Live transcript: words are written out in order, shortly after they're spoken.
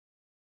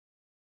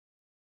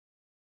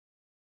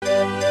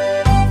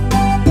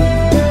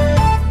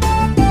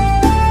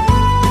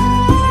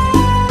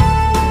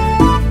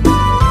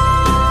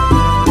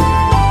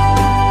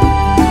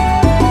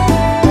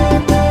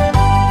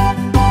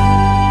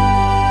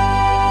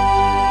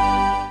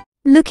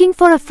Looking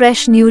for a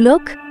fresh new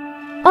look?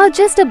 Or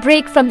just a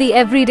break from the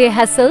everyday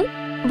hustle?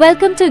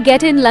 Welcome to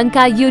Get in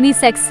Lamka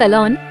Unisex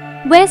Salon,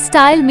 where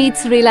style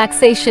meets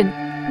relaxation.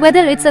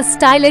 Whether it's a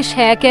stylish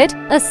haircut,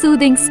 a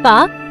soothing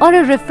spa, or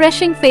a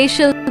refreshing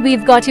facial,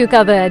 we've got you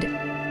covered.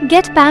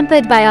 Get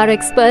pampered by our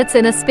experts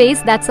in a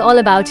space that's all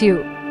about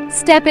you.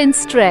 Step in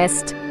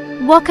stressed.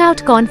 Walk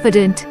out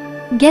confident.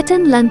 Get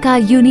in Lamka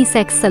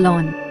Unisex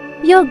Salon,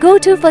 your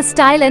go-to for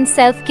style and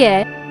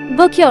self-care.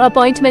 Book your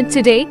appointment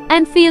today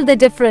and feel the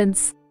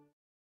difference.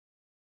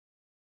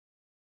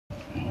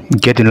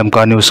 Get in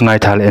Lamka News ngai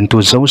thal en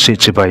tu zo si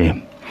chibai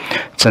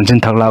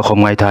chanchin thakla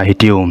khom ngai tha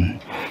hitiu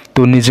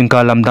tuni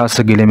jingka lamda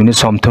sagile mini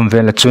somthum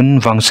vela chun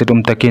wangsitum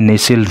takin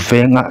nesil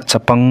venga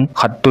chapang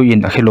khattu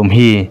in khilum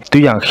hi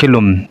tuya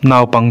khilum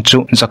naw pangchu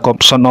jacob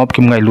sonop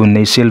kim ngai lun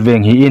nesil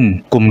veng hi in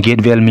kum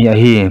gate vel mi a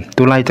hi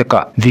tulai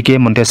taka vk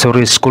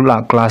montessori school a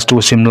class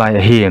 2 simlai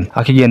a hi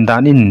akhigen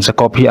dan in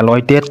jacob hi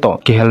aloi te to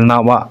ki helna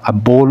wa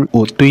abol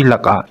u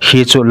tuilaka hi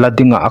chu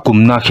ladinga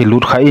akumna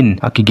khilut kha in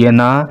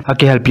akigena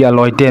aki helpi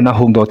aloi te na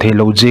hungdo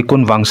thelo je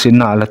kun wangsin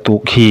na la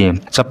tuk hi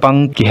chapang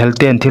ki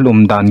helten thilum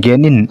dan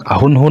genin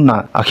ahun huna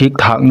khik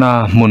thakna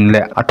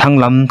munle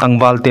athanglam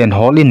tangwal ten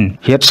holin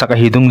het saka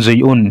hidung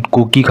zeiun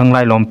kuki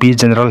khanglai lompi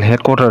general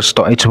headquarters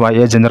to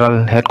HYA general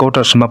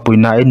headquarters ma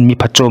puina in mi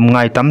phachom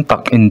ngai tam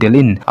tak in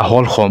delin a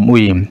hol khom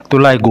ui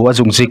tulai gu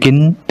ajung jikin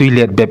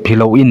tuilet be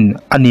philo in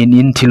anin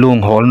in thilung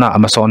holna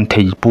amason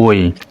thei pui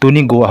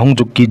tuni gu ahung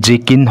jukki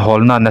jikin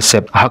holna na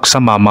sep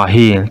haksama ma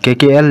hi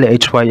KKL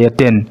HYA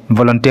 10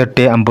 volunteer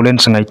te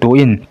ambulance ngai tu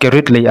in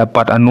kerit lei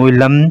apat anoi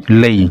lam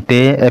lei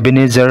te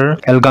Ebenezer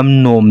Elgam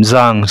nom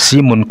jang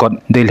simun kot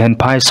delhen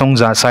phai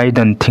songja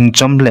saidan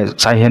thingchom le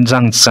sai hen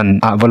jang chan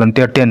a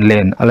volunteer ten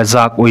len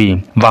alazak ui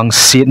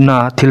wangsit na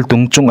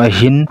thiltung chung a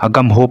hin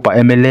agam hopa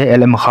MLA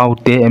LM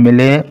khaute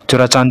MLA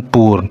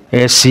Churachandpur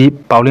AC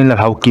Paulin la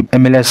haukip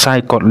MLA sai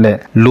kot le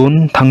lun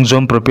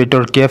thangjom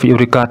proprietor cave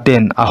Eureka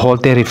ten a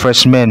holte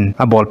refreshment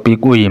a bol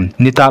pik ui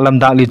nitalam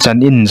da li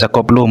chan in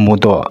jacob lo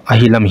mudo a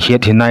hilam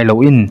hiet hinai lo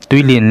in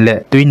tuilin le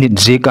tuinit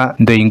jika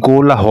doingko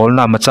la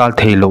holna machal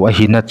theilo a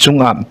hina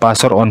chunga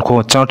pastor on kho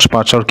church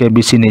pastor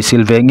KBC ne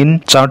silvengin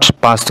church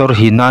pastor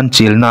hinan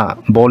chilna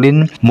bolin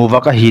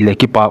muwaka hile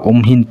ki pa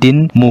hintin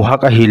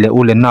muhaka hile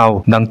ulenaw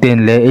dangten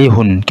le e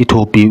hun ki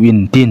thupi win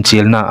tin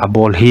chilna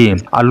abol hi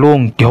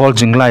along ki hol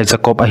jinglai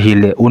jacob a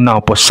hile unaw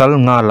posal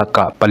nga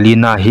laka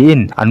palina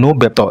hin anu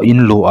beto in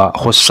lu a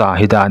khosa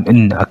hidan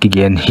in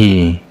akigen hi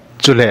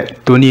chule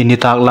tuni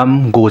nitaklam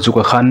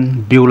gojuka khan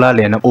biula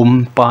lena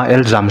pa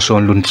el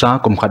jamson luncha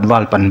kum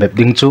khatwal pan bep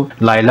ding chu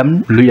lailam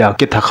luya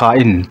ki thakha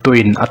in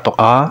tuin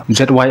atoka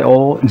ZYO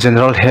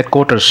general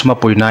headquarters ma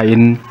puina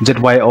in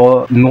ZYO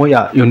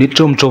noya unit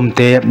chum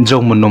te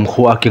jongmunnom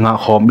khu akinga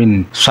khom in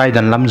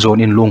saidan lam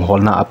zone in lung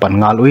holna apan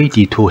ngaloi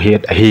ti thu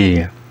het a hi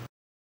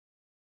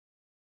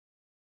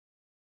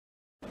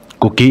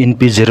Kuki in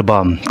P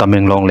Zirbam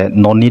Tamenglong le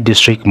Noni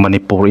district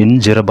Manipur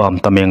in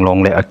Zirbam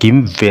Tamenglong le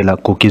akim vela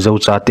kuki zo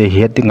chate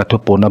heting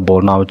athupona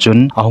bolnaw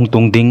chun ahung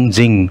tungding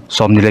jing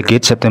somni le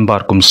gate September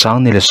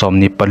kumsang ni le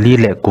somni pali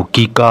le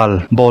kuki kal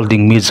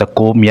bolding mi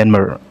zako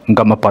Myanmar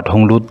gamapat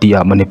honglu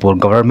tia Manipur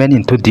government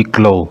into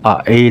diklo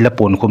a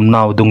lapon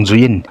kumnaw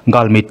dungjuin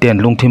galmi ten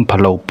lungthim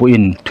phalo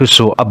puin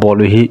thusu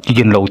abolu hi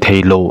kigin lo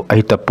theilo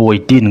ai ta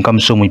poitin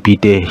kamsumi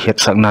pite het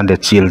sakna de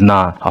chilna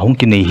ahung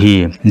kinei hi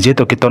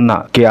jeto kitonna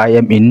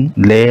KIM in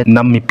le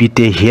nammi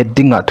pite het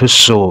dinga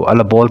thusu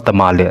ala bol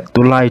tamale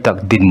tulai tak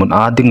din mun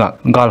a dinga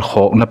gal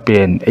khok na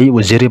pen ei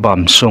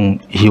uziribam sung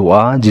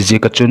hiwa jiji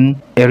kachun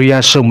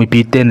area sumi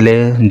piten le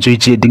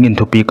juiji dingin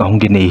thupi ka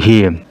hongi nei hi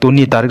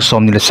tuni tarik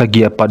somni le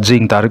sagi apat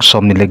jing tarik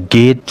somni le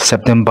gate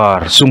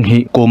September sung hi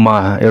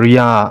koma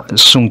area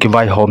sung ki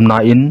vai homna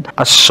in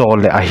asol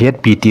le a het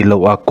piti lo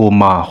a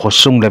koma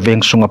khosung le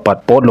veng sung apat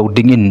pot lo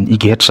dingin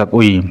iget sak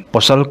ui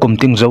posal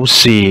kumting zo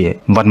si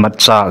vanmat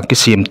cha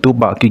kisim tu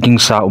ba kiking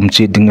sa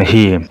umchi ding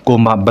hi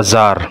koma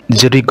bazar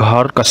jiri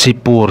ghar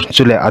kasipur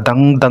chule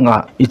adang danga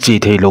ichi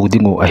theilo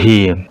dingu a hi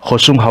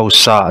khosung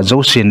hausa zo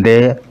sin le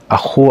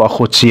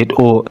akho chit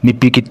o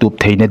mipiki tup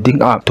theina ding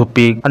a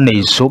thupik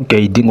anei so ke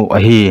dingu a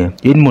hi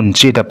in mun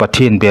chi da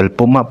pathin bel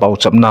puma pau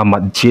chapna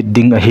mat chit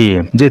ding a hi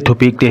je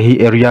thupik te hi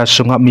area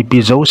sunga mipi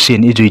zo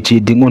sin i jui chi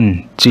dingun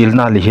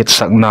chilna li het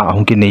sakna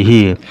ahungki nei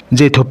hi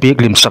je thupik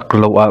lim sak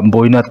lo a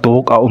boina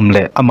tok a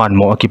umle aman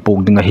mo ki puk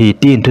ding a hi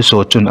tin thu so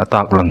chun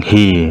atak lang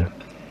hi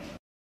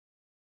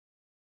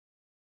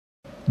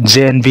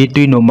JNV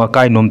tuino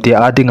makai nomte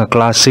adinga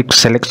classic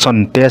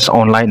selection test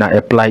online a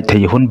apply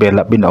thei hun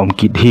belap bin om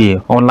kit hi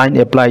online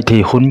apply thei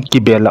hun ki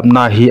belap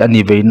na hi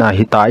ani veina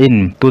hi ta in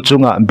tu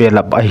chunga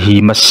belap a hi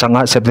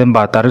masanga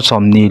September tarik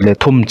somni le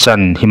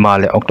thumchan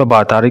himale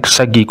October tarik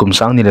sagi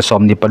kumsang ni le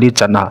somni pali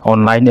chana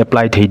online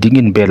apply thei ding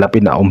in belap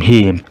in om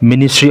hi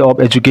Ministry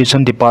of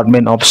Education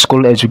Department of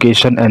School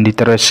Education and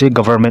Literacy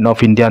Government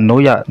of India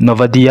noya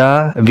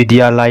Navadia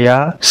Vidyalaya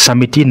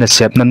Samiti na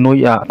sep na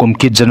noya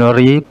kumkit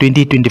January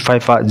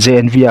 2025 fa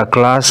JNV a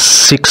class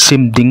 6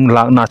 sim ding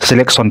lakna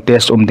selection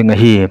test ding a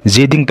hi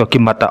zeding to ki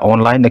mata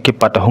online ki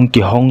pata hong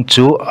ki hong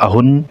chu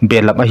ahun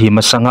belap a hi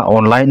masanga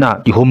online na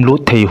ki humlu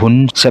thei hun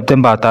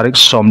September tarik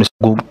som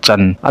gu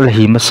chan al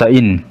hi masa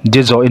in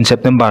jezo in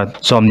September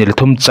som nil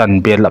thum chan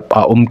belap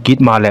a kit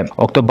male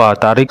October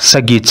tarik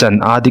sagi chan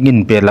ading in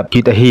belap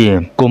kit a hi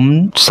kum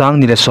sang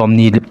ni le som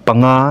ni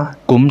panga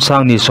kum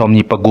sang ni som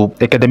ni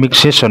pagup academic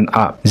session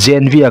a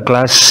JNV a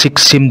class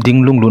 6 sim ding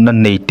lung lunan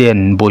nei ten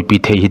boi pi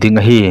thei hiding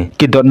a hi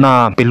ki dot na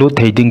pilu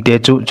thei ding te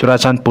chu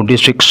Churachandpur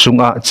district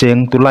sunga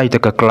cheng tulai ta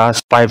ka class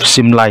 5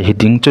 sim lai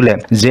hiding chule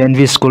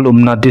JNV school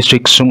umna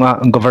district sunga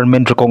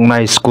government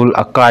recognized school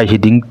akai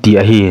hiding ti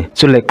a hi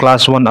chule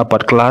class 1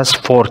 apat class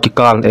 4 ki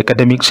kal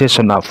academic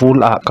session a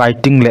full a kai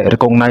ting le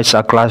recognize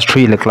a class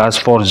 3 le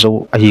class 4 zo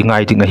a hi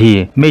ngai ding a hi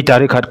mei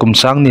tarik khat kum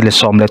sang ni le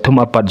som le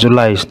thum apat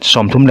July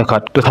som thum le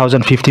khat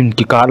 2015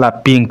 ki kala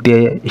ping te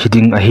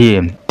hiding a hi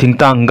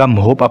thingtang gam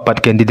hope apat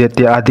candidate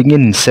te ading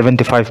in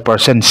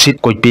 75% seat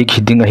koi pek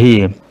hiding a hi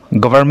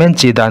government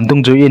chi dan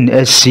tung ju in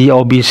SC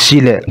OBC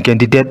le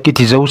candidate ki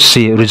tizo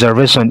si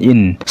reservation in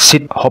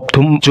seat hop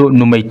thum chu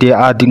numei te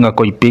adinga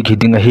koi pek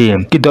hiding a hi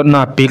ki dot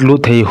na pek lu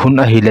thei hun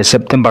a hi le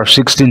September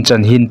 16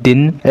 chan hin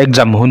tin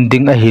exam hun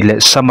ding a hi le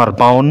summer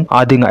bound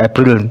adinga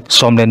April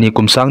som le ni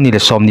kumsang ni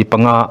le som ni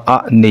panga a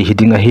nei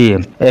hiding a hi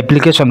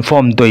application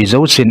form doi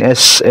zo sin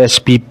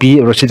SSPP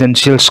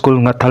residential school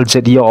nga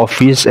thaljet ya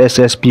office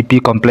SSPP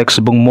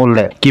complex bungmol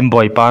le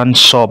Kimboy Pan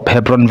shop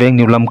Hebron Veng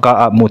New Lamka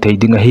a mu thei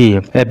ding a hi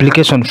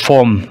application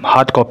form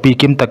hard copy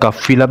kim taka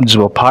fill up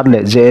jo phat le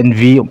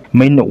JNV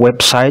main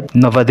website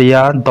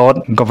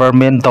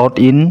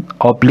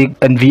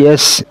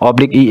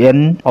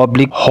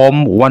navadaya.government.in/nvs/en/home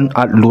 1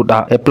 at luda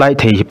apply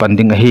thei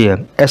panding a hi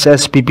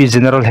SSPP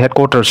general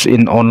headquarters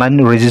in online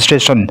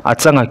registration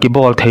achanga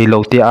kibol thei lo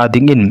te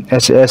ading in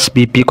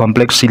SSPP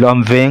complex Siloam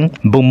Veng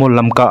Bungmol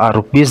Lamka a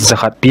rupees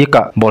zakhat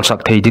pika bolsak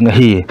thei ding a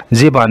hi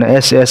jiban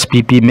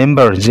SSPP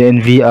member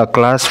JNV a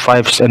class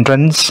 5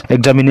 entrance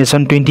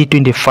examination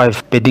 2025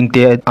 peding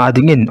te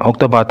ading in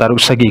October taruk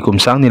sagi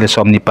kumsang ni le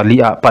som ni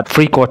pali a pat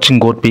free coaching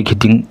god pe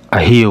hiting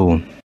a hiu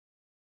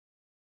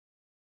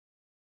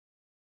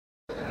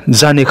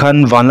Zani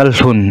khan vanal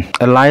hun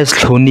Elias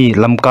Thuni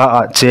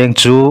Lamka a cheng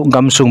chu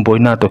gamsung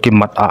boina to ki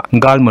mat a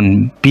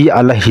galmun pi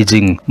ala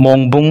hijing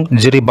mongbung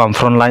jiribam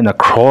front line a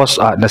cross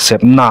a na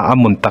sepna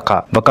amun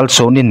taka bakal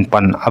sonin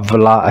pan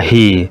avla a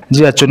hi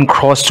jia chun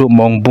cross chu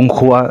mongbung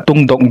khuwa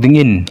tungdong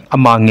dingin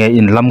ama nge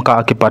in Lamka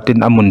ki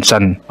patin amun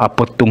chan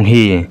apot tung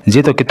hi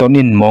jito ki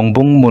tonin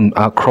mongbung mun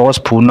a cross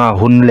phuna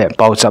hun le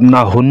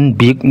pauchamna hun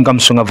big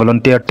gamsunga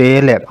volunteer te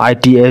le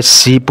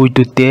ITSC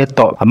puitu te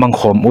to amang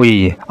khom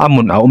ui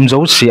amun a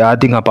umzo si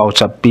adinga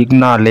pauchap pik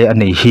na le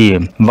anei hi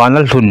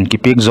vanal hun ki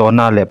pik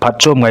zona le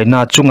phatchom ngai na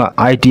chunga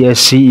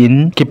ITSC in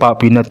ki pa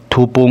pina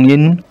thupung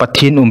in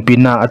pathin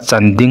umpina a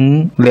chanding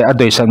le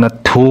adoi sakna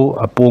thu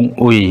apung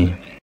ui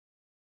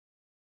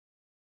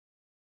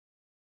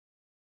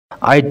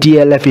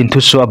ITLF into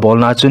so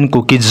bolna chun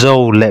kuki zo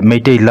le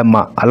meitei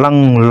lama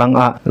alang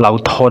langa lau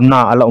thona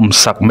ala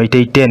umsak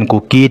meitei ten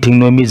kuki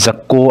thingnomi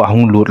zakko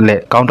ahung lut le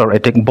counter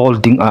attack ball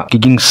ding a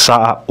kiging sa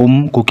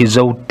kuki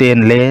zo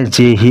ten le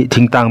je hi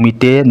thingtang mi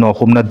te no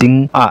humna ding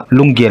a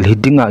lunggel hi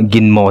dinga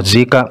ginmo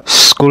jeka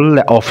school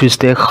le office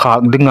te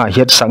khak dinga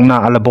hiat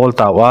sangna ala bol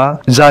tawa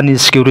zani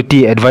security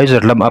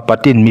advisor lam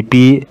apatin mi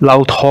pi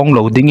lau thong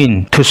lo dingin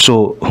thuso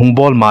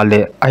hungbol ma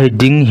le ai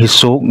ding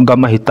hiso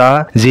gama hita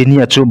jeni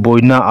achu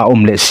boina a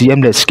le CM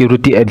le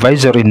security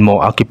advisor in mo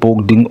akipok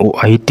ding o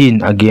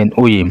ahitin again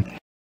ui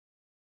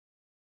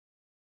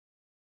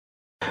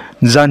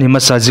Zani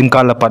masajing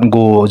kalapan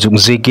go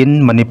jungzekin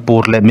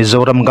Manipur le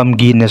Mizoram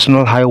gamgi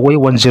National Highway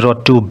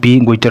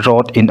 102B Guite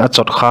Road in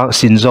Achot Kha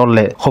Sinzol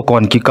le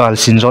Khokon Kikal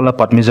Sinzol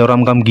apat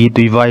Mizoram gamgi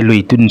tuivai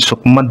lui tun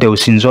sukma deu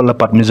Sinzol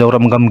apat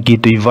Mizoram gamgi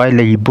tuivai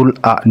le bul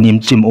a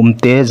nimchim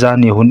umte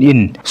zani hun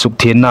in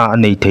sukthena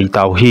anei thei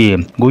taw hi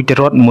Guite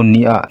Road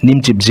munni a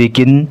nimchip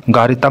zekin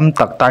gari tam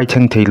tak tai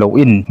theng thei lo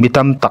in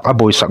mitam tak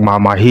aboi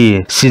sakma ma hi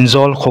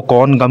Sinzol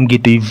Khokon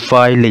gamgi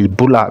tuivai le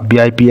bul a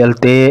BIPL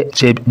te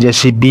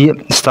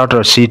JCB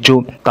starter si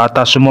chu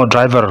Tata Sumo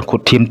driver khu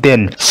thim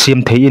ten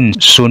sim thein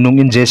sunung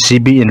in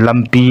JCB in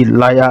lampi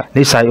laya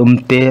le sai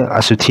umte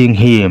asuthing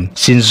hi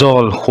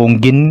Sinzol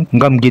khongin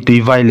gamgi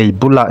tuivai le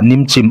bula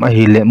nimchim a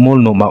hi le mol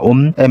no ma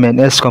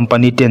MNS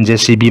company ten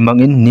JCB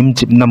mangin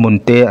nimchip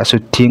namunte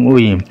asuthing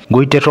ui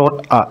Guite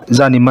Road a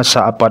zani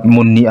masa apat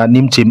munni a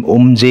nimchim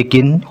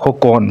jekin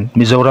Khokon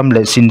Mizoram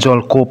le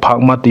Sinzol ko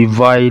phakma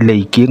tuivai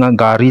le kinga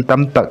gari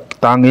tam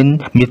tak tangin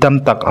mitam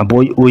tak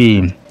aboi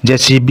ui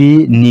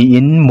JCB ni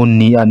in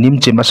munni anim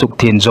chima suk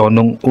then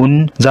zonung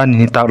zani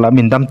ni tak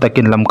lamin dam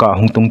takin Lamka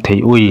hungtung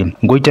thei ui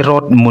Guite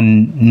Road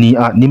mun ni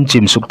anim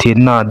chim suk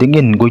then na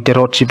dingin Guite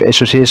Road Chief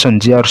Association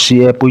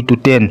GRCA puitu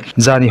ten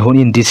zani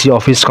honin DC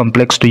office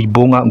complex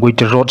tuibunga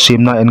Guite Road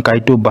simna en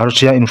kaitu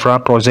Bhartia Infra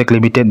Project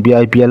Limited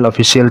BIPL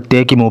official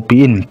te ki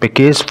mopi in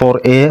package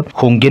 4A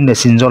hongin ne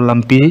Sinzol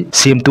lampi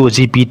sim2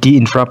 GPT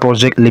Infra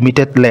Project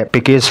Limited le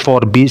package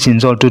 4B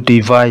Sinzol to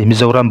Tivai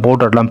Mizoram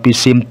border lampi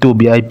sim2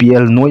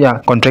 BIPL noya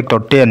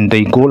contractor ten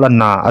dei goal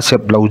na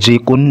asep loji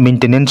kun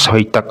maintenance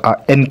hoitak a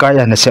enkai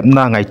an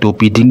sepna ngai tu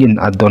piding in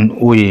adon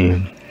ui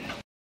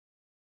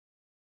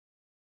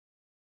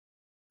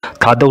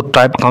Thado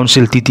Tribe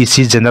Council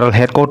TTC General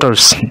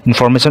Headquarters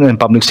Information and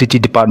Publicity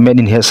Department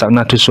in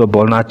Hesakna Thusu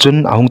Bolna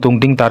Chun ahung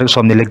tungding tarik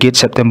somni legate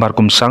September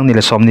kumsang nile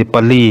somni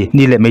pali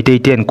nile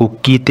meiteiten ku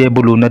kite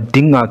buluna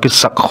dinga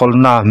kisak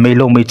kholna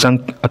melo meichang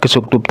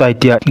akisuk tuptai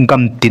tia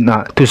ingam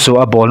tina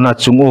thusu a bolna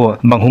chungo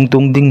manghung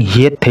tungding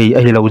het thei a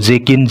hilo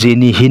jekin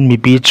jeni hin mi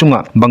pi chunga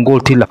bangol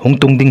thila hung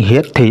tungding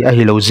het thei a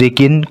hilo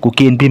jekin ku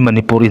KNP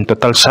Manipur in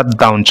total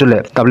shutdown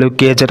chule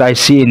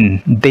WKZIC in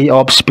Day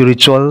of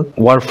Spiritual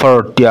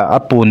Warfare tia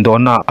apun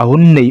dona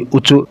ahun nei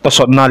uchu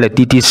pasotna le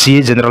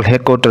TTC General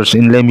Headquarters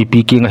in Lemi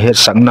Peking het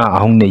sakna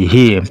ahung nei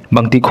hi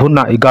bangti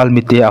khuna igal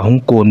mite ahung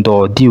kondo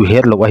diu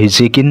het lo hi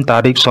jekin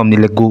tarik somni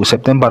le gu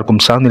September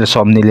kumsang ni le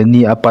somni le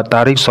ni apa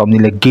tarik somni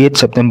le gate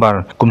September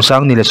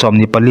kumsang ni le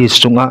somni police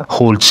chunga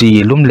holchi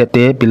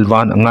lumlete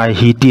pilwan ngai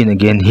hi tin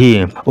again hi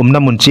umna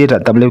munchi ra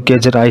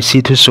WKZIC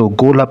thusu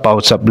gola pau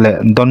chaple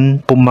don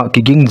pumma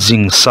kiging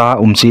jing sa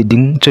umchi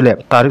ding chule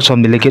tarik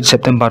somni le gate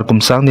September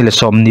kumsang ni le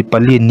somni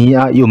pali ni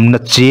a yumna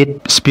chit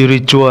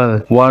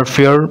spiritual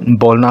warfare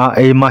bolna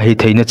ema hi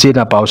theina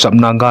china pau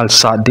sapna gal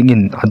sa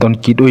dingin adon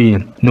kidui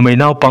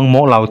numainau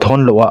pangmo lau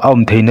thon lowa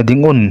aum theina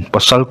dingun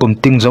pasal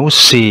kumting zo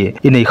se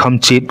inei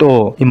kham chit o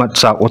imat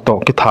chak oto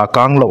ki tha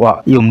kang lowa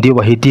yum di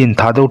wa hitin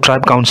Thado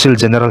Tribe Council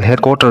General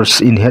Headquarters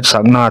in het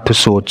sakna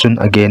thusu chun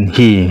again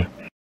hi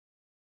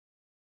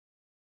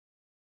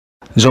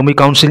Zomi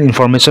Council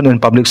Information and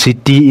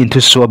Publicity into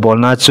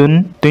Suabolna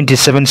Chun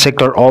 27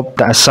 sector of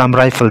the Assam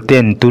Rifle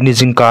 10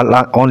 Tunizingka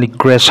la only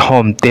grace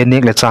home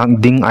tenek le chang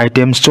ding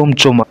items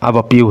chum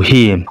abapiu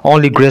hi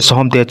only grace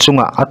home te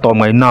chunga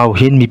atomai now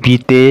hin mi pi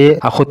te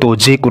akhoto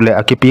ji kule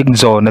akipik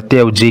zo na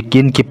teu ji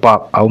kin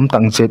kipak aum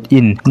tangjet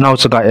in now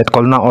chaga et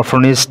kolna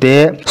orphanage te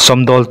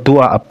somdol tu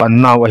a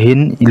apan now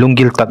hin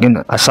ilungil takin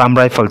Assam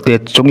Rifle te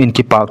chungin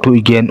kipak tu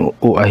again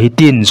u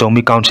ahitin Zomi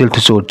Council to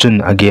so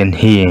chun again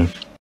hi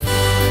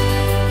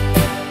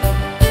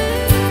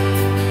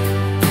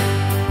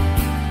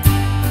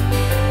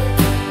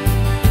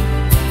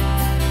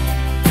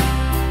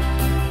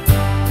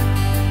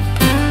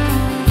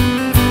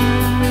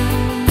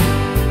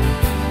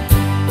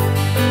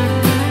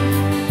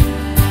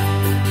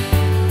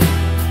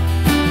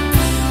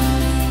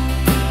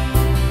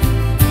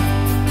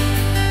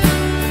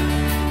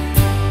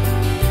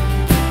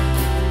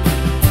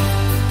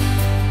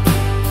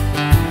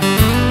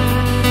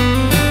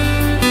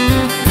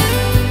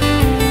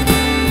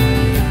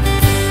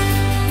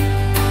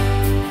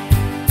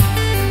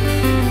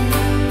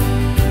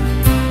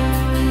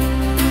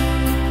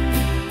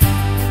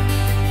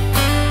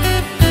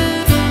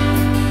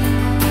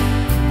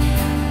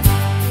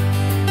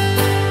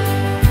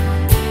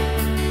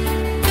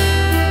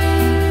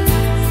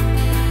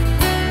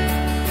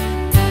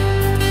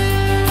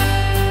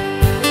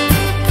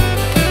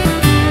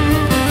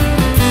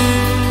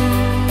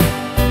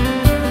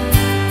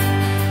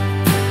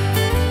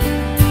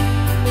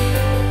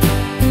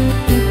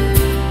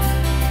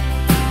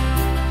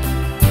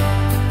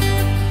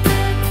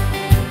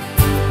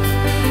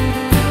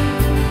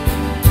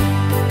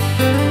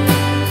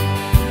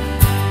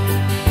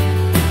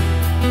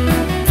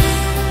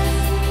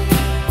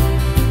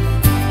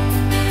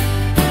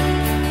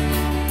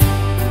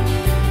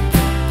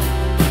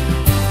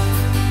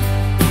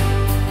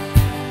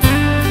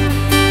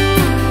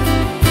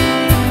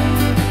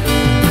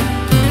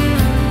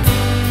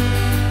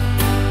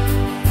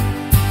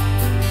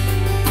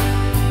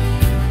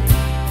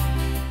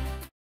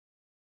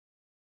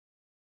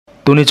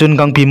Tunichun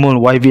gang pimol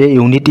YVA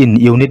unit in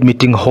unit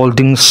meeting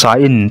holding sa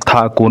in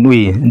tha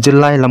kunui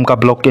Jilai Lamka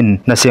block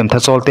in nasem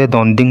thasolte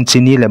don ding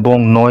chini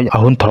lebong noi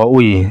ahun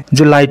throi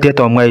Jilai te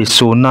tomngai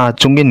suna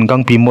chungin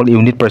gang pimol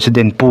unit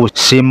president pu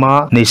sema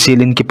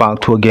neisilin ki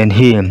pak thu again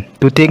hi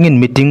tu tengin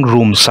meeting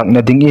room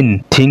sakna ding in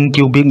thing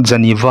cubic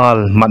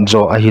janival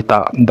manjo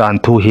ahita dan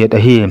thu het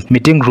ahi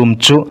meeting room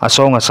chu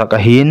asong asak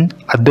ahin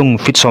adung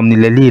fit som ni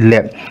leli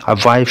le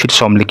avai fit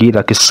som legi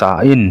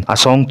rakisa in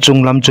asong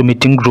chunglam chu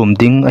meeting room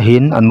ding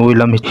ahin anoi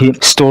lam hi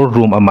store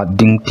room amat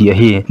ding ti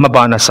hi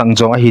mabana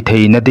sangjo hi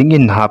theina ding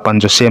in hapan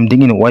jo sem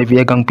ding in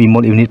YVA gang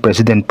pimol unit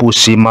president pu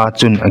sima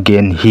chun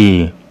again hi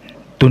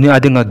tuni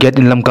adinga get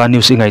in Lamka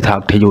news ingai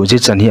thak theyu ji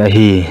chan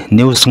hi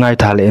news ngai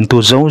thale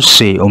entu zo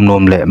se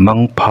omnom le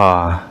mangpha